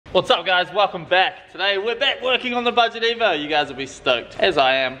What's up guys, welcome back. Today we're back working on the Budget Evo. You guys will be stoked, as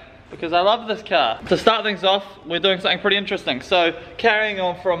I am, because I love this car. To start things off, we're doing something pretty interesting. So carrying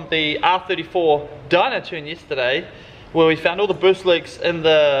on from the R34 dyno tune yesterday, where we found all the boost leaks in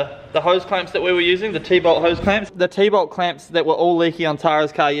the hose clamps that we were using, the T-bolt hose clamps. The T-bolt clamps that were all leaky on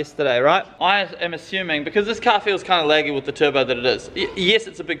Tara's car yesterday, right? I am assuming, because this car feels kind of laggy with the turbo that it is. Yes,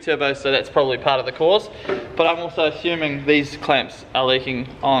 it's a big turbo, so that's probably part of the cause, but I'm also assuming these clamps are leaking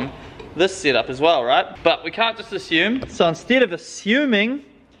on this setup as well, right? But we can't just assume. So instead of assuming,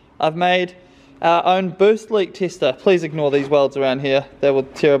 I've made our own boost leak tester. Please ignore these welds around here. They were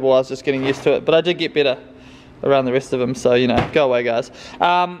terrible, I was just getting used to it, but I did get better around the rest of them, so you know, go away guys.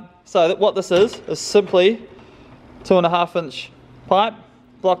 So what this is simply 2.5 inch pipe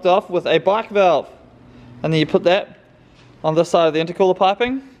blocked off with a bike valve, and then you put that on this side of the intercooler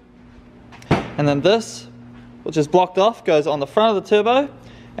piping, and then this, which is blocked off, goes on the front of the turbo,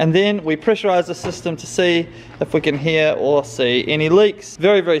 and then we pressurize the system to see if we can hear or see any leaks.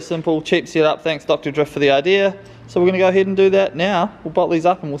 Very, very simple, cheap setup. Thanks Dr. Drift for the idea. So we're going to go ahead and do that now. We'll bolt these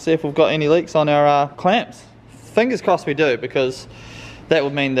up and we'll see if we've got any leaks on our clamps. Fingers crossed we do, because that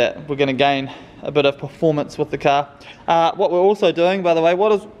would mean that we're going to gain a bit of performance with the car. What we're also doing, by the way,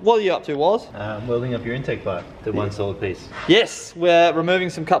 what are you up to, Woz? Welding up your intake pipe to one solid piece. Yes, we're removing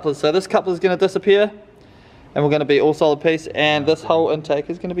some couplers. So this coupler is going to disappear, and we're going to be all solid piece, and this whole intake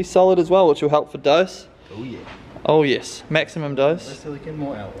is going to be solid as well, which will help for dose. Oh yeah. Oh yes, maximum dose. Less silicon,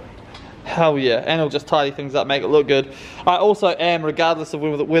 more outlet. Hell yeah, and it'll just tidy things up, make it look good. I also am, regardless of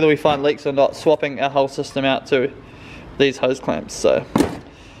whether we find leaks or not, swapping our whole system out to these hose clamps. So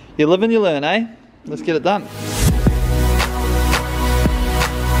you live and you learn, eh? Let's get it done.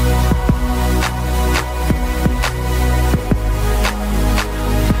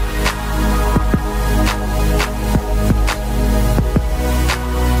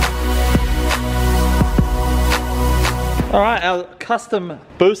 Alright, our custom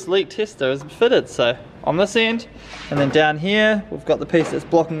boost leak tester is fitted, so on this end, and then down here we've got the piece that's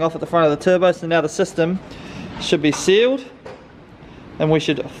blocking off at the front of the turbo, so now the system should be sealed, and we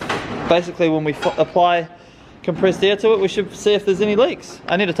should, basically when we apply compressed air to it, we should see if there's any leaks.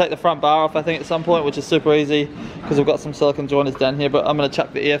 I need to take the front bar off I think at some point, which is super easy, because we've got some silicone joiners down here, but I'm going to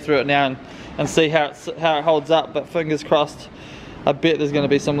chuck the air through it now and see how it holds up, but fingers crossed, I bet there's going to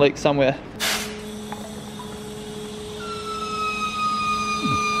be some leaks somewhere.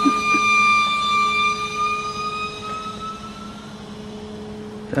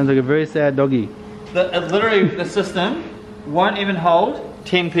 Sounds like a very sad doggy. Literally, the system won't even hold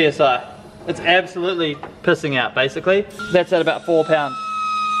 10 psi. It's absolutely pissing out, basically. That's at about 4 pounds.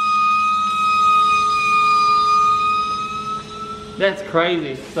 That's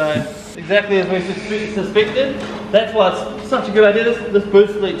crazy. So, exactly as we suspected. That's why it's such a good idea. This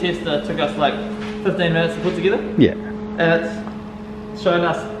boost leak tester took us like 15 minutes to put together. Yeah. And it's shown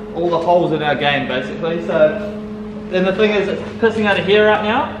us all the holes in our game, basically. So, and the thing is, it's pissing out of here right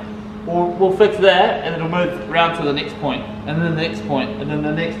now. We'll fix that, and it'll move around to the next point, and then the next point, and then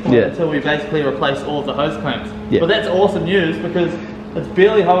the next point, until we basically replace all of the hose clamps. Yeah. But that's awesome news, because it's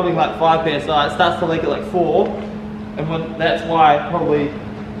barely holding like 5 psi. It starts to leak at like 4, and that's why probably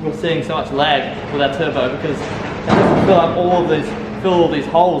we're seeing so much lag with our turbo, because it has to fill up fill all these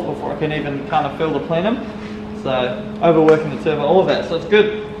holes before it can even kind of fill the plenum. So overworking the turbo, all of that. So it's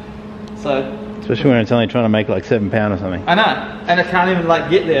good. So. Especially when it's only trying to make like 7 pounds or something. I know, and it can't even like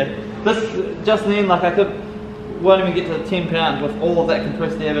get there. This, just then, like won't even get to the 10 pounds with all of that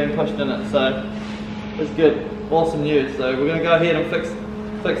compressed air being pushed in it, so it's good. Awesome news. So we're going to go ahead and fix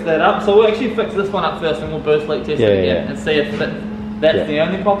that up. So we'll actually fix this one up first, and we'll boost leak test it again and see if that's the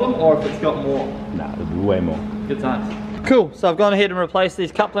only problem, or if it's got more. Nah, there'll be way more. Good times. Cool, so I've gone ahead and replaced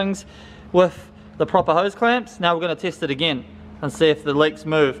these couplings with the proper hose clamps. Now we're going to test it again and see if the leaks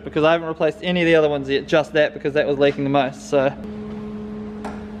move, because I haven't replaced any of the other ones yet, just that, because that was leaking the most. So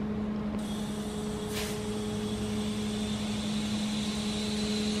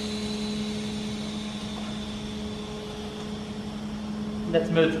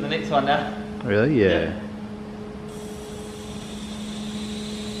let's move to the next one now. Really? Yeah.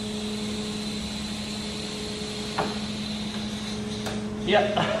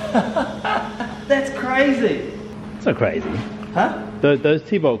 Yep. That's crazy. It's not crazy. Huh? Those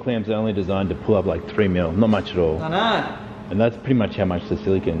T-bolt clamps are only designed to pull up like 3 mil, not much at all. I know. And that's pretty much how much the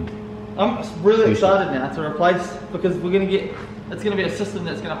silicon. I'm really excited now to replace, because we're going to get, it's going to be a system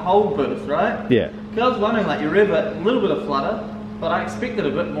that's going to hold boost, right? Yeah. Because I was wondering, like, you rev it, a little bit of flutter, but I expected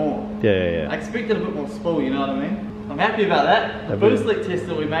a bit more. Yeah. I expected a bit more spool, you know what I mean? I'm happy about that. The boost leak test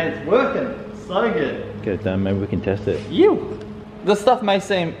that we made is working. So good. Get it done, maybe we can test it. You. this stuff may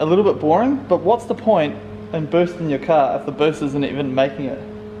seem a little bit boring, but what's the point in boosting your car if the boost isn't even making it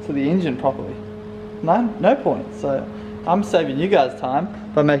to the engine properly? No point. So I'm saving you guys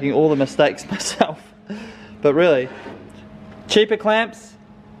time by making all the mistakes myself. But really, cheaper clamps,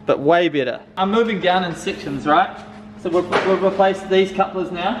 but way better. I'm moving down in sections, right? So we'll replace these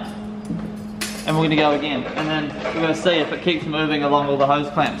couplers now, and we're gonna go again. And then we're gonna see if it keeps moving along all the hose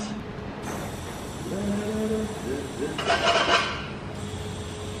clamps.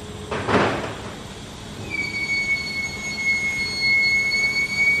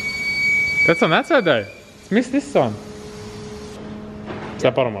 That's on that side though. It's missed this time. It's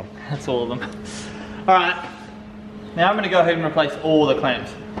that bottom one. That's all of them. Alright, now I'm going to go ahead and replace all the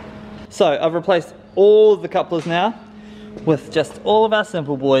clamps. So I've replaced all of the couplers now with just all of our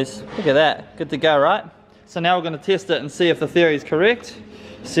simple boys. Look at that, good to go, right? So now we're going to test it and see if the theory is correct,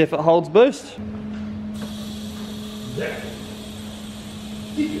 see if it holds boost.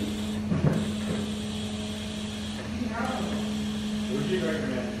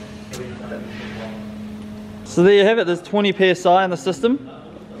 So there you have it, there's 20 PSI in the system.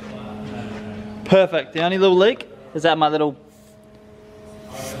 Perfect. The only little leak is at my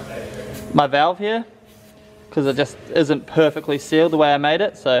valve here, because it just isn't perfectly sealed the way I made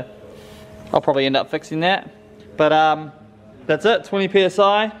it, so I'll probably end up fixing that. But that's it, 20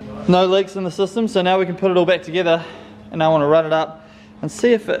 PSI, no leaks in the system, so now we can put it all back together, and I want to run it up and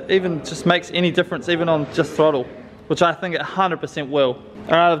see if it even just makes any difference even on just throttle, which I think it 100% will.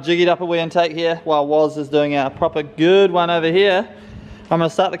 Alright, I've jiggied up a wee intake here while Woz is doing a proper good one over here. I'm going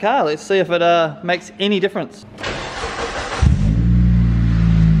to start the car, let's see if it makes any difference.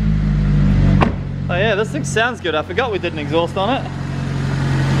 Oh yeah, this thing sounds good, I forgot we did an exhaust on it.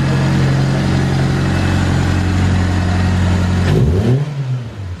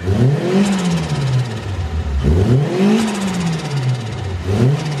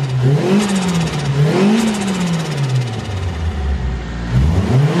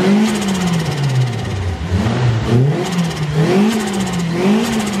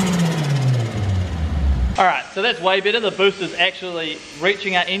 Alright, so that's way better. The boost is actually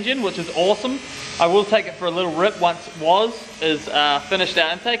reaching our engine, which is awesome. I will take it for a little rip once Woz is finished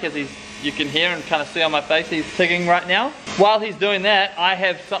our intake, as you can hear and kind of see on my face, he's tigging right now. While he's doing that, I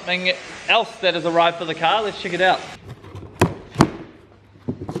have something else that has arrived for the car. Let's check it out.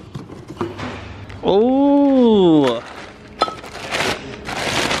 Ooh.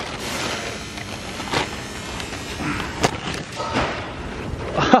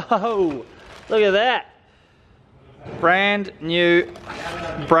 Oh, look at that. Brand new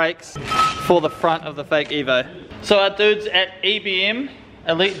brakes for the front of the fake Evo. So our dudes at EBM,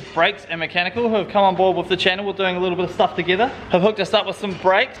 Elite Brakes and Mechanical, who have come on board with the channel, we're doing a little bit of stuff together, have hooked us up with some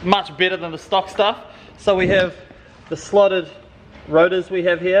brakes, much better than the stock stuff. So we have the slotted rotors we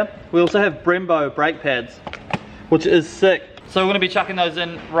have here. We also have Brembo brake pads, which is sick. So we're going to be chucking those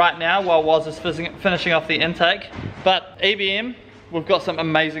in right now while Woz is finishing off the intake. But EBM, we've got some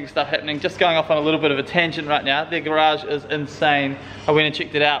amazing stuff happening. Just going off on a little bit of a tangent right now. Their garage is insane. I went and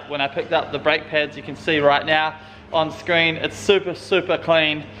checked it out. When I picked up the brake pads, you can see right now on screen, it's super, super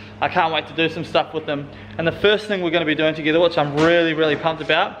clean. I can't wait to do some stuff with them. And the first thing we're going to be doing together, which I'm really, really pumped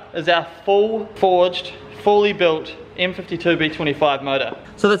about, is our full forged, fully built M52 B25 motor.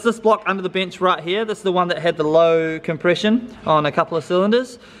 So that's this block under the bench right here. This is the one that had the low compression on a couple of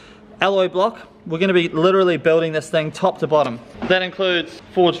cylinders. Alloy block. We're going to be literally building this thing top to bottom. That includes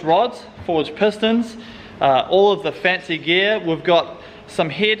forged rods, forged pistons, all of the fancy gear. We've got some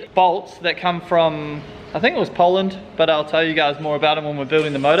head bolts that come from, I think it was Poland, but I'll tell you guys more about them when we're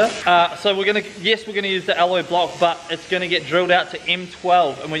building the motor. So we're going to use the alloy block, but it's going to get drilled out to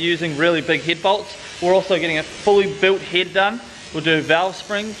M12, and we're using really big head bolts. We're also getting a fully built head done. We'll do valve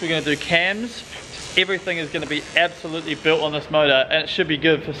springs, we're going to do cams. Everything is going to be absolutely built on this motor, and it should be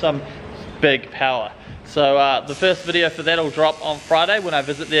good for some big power. So the first video for that will drop on Friday when I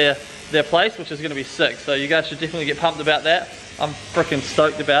visit their place, which is going to be sick. So you guys should definitely get pumped about that. I'm freaking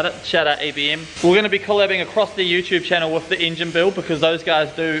stoked about it. Shout out EBM. We're going to be collabing across the YouTube channel with the engine build, because those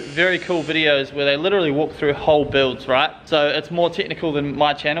guys do very cool videos where they literally walk through whole builds, right? So it's more technical than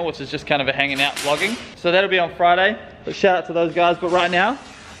my channel, which is just kind of a hanging out vlogging. So that'll be on Friday. But shout out to those guys. But right now,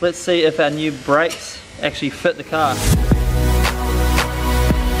 let's see if our new brakes actually fit the car.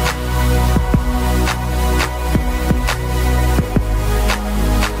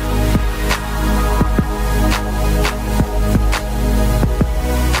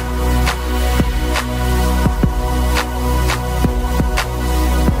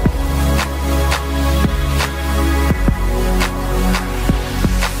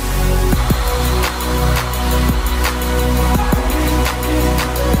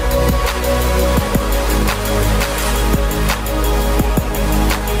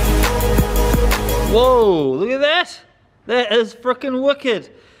 Whoa, look at that. That is freaking wicked.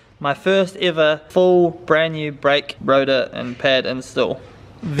 My first ever full brand new brake, rotor and pad install.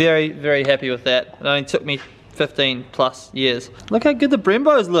 Very, very happy with that. It only took me 15 plus years. Look how good the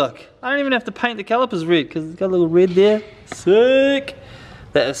Brembos look. I don't even have to paint the calipers red because it's got a little red there. Sick.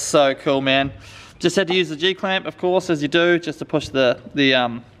 That is so cool, man. Just had to use the G-clamp, of course, as you do, just to push the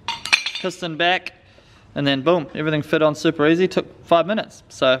piston back. And then boom, everything fit on super easy. Took 5 minutes.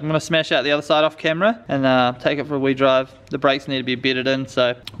 So I'm gonna smash out the other side off camera and take it for a wee drive. The brakes need to be bedded in,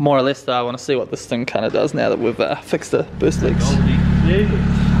 so more or less though, I wanna see what this thing kinda does now that we've fixed the boost leaks.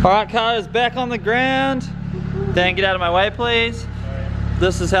 All right, car is back on the ground. Dan, get out of my way, please.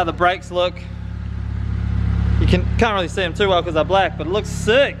 This is how the brakes look. You can't really see them too well because they're black, but it looks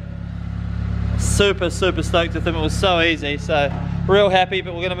sick. Super, super stoked with them. It was so easy, so real happy.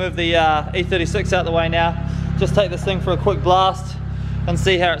 But we're gonna move the E36 out the way now. Just take this thing for a quick blast and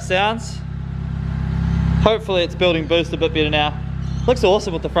see how it sounds. Hopefully it's building boost a bit better now. Looks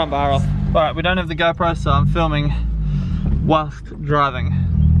awesome with the front bar off. All right, we don't have the GoPro, so I'm filming whilst driving.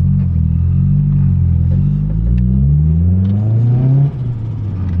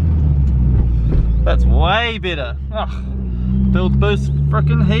 That's way better. Oh, builds boost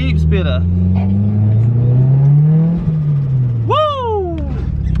frickin' heaps better. Woo!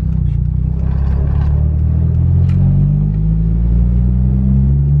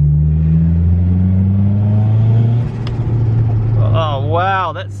 Oh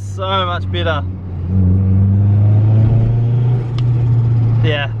wow, that's so much better.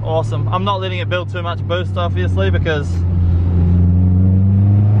 Yeah, awesome. I'm not letting it build too much boost obviously because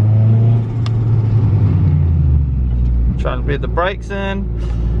trying to bed the brakes in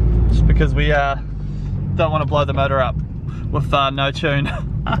just because we don't want to blow the motor up with no tune.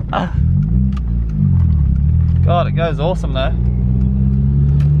 God, it goes awesome though.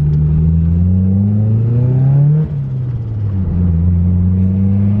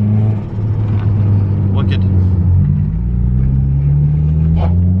 Wicked.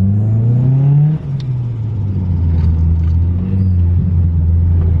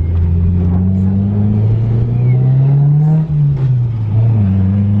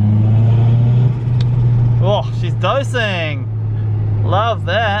 She's dosing. Love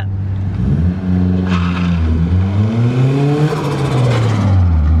that.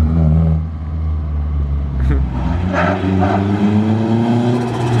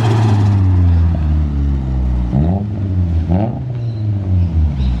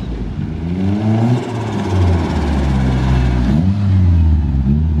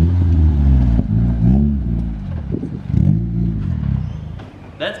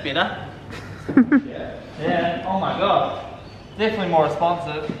 That's better. Yeah, oh my god. Definitely more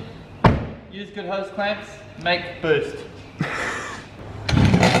responsive. Use good hose clamps, make boost.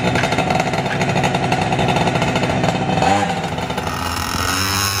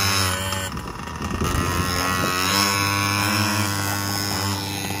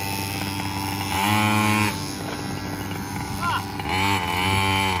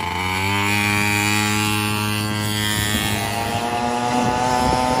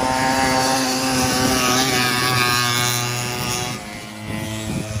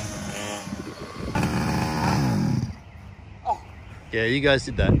 Yeah, you guys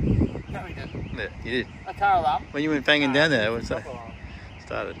did that. No, we didn't. Yeah, you did. A car alarm? When you went banging down there, what's that?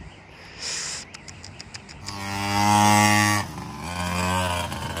 Started.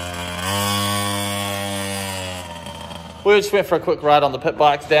 We just went for a quick ride on the pit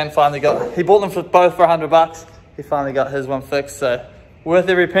bikes. Dan finally he bought them for both for $100. He finally got his one fixed, so worth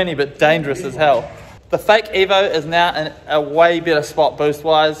every penny, but dangerous as hell. The fake Evo is now in a way better spot boost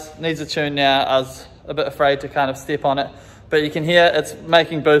wise. Needs a tune now. I was a bit afraid to kind of step on it. But you can hear it's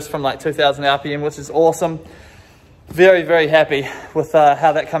making boost from like 2000 RPM, which is awesome. Very, very happy with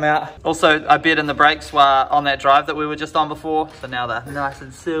how that come out. Also, I bet in the brakes were on that drive that we were just on before. So now they're nice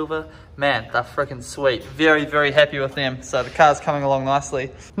and silver. Man, they're freaking sweet. Very, very happy with them. So the car's coming along nicely.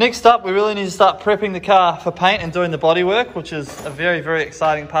 Next up, we really need to start prepping the car for paint and doing the body work, which is a very, very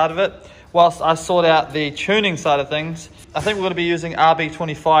exciting part of it. Whilst I sort out the tuning side of things, I think we're going to be using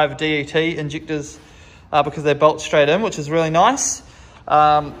RB25 DET injectors because they bolt straight in, which is really nice.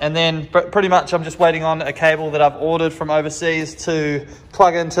 And then pretty much I'm just waiting on a cable that I've ordered from overseas to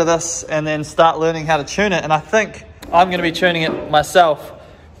plug into this and then start learning how to tune it. And I think I'm going to be tuning it myself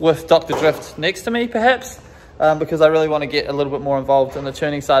with Dr. Drift next to me perhaps, because I really want to get a little bit more involved in the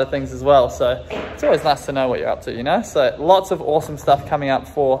tuning side of things as well. So it's always nice to know what you're up to, you know? So lots of awesome stuff coming up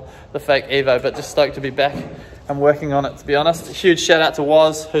for the fake Evo, but just stoked to be back and working on it, to be honest. A huge shout out to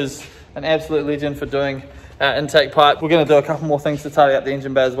Woz, who's an absolute legend for doing intake pipe. We're going to do a couple more things to tidy up the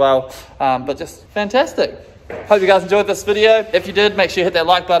engine bay as well, but just fantastic. Hope you guys enjoyed this video. If you did, make sure you hit that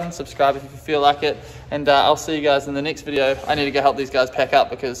like button, subscribe if you feel like it, and I'll see you guys in the next video. I need to go help these guys pack up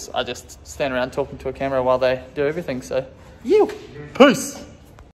because I just stand around talking to a camera while they do everything, so peace.